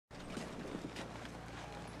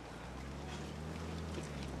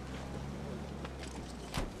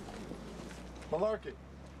Malarkey.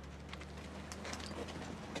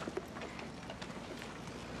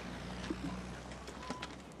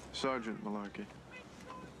 Sergeant Malarkey.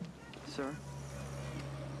 Sir?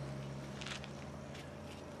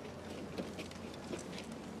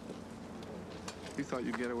 You thought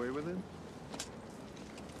you'd get away with it?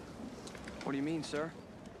 What do you mean, sir?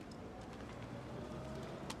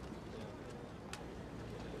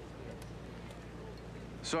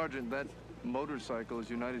 Sergeant, that motorcycle is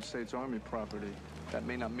United States Army property. That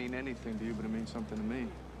may not mean anything to you, but it means something to me.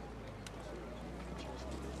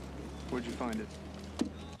 Where'd you find it?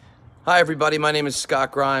 Hi everybody, my name is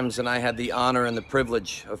Scott Grimes and I had the honor and the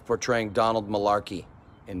privilege of portraying Donald Malarkey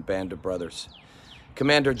in Band of Brothers.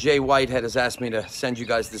 Commander Jay Whitehead has asked me to send you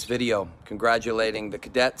guys this video congratulating the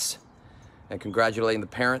cadets and congratulating the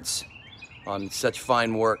parents on such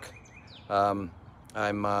fine work. I'm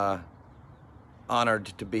honored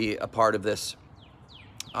to be a part of this.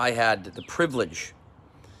 I had the privilege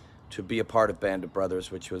to be a part of Band of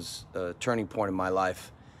Brothers, which was a turning point in my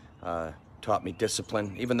life. Taught me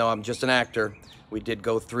discipline. Even though I'm just an actor, we did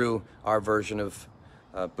go through our version of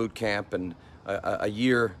boot camp, and a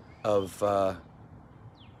year of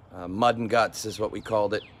mud and guts is what we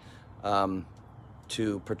called it,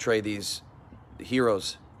 to portray these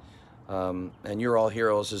heroes. And you're all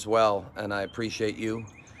heroes as well, and I appreciate you.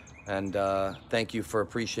 And thank you for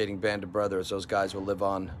appreciating Band of Brothers. Those guys will live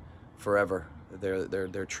on forever.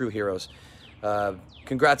 They're true heroes.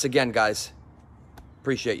 Congrats again, guys.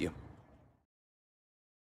 Appreciate you.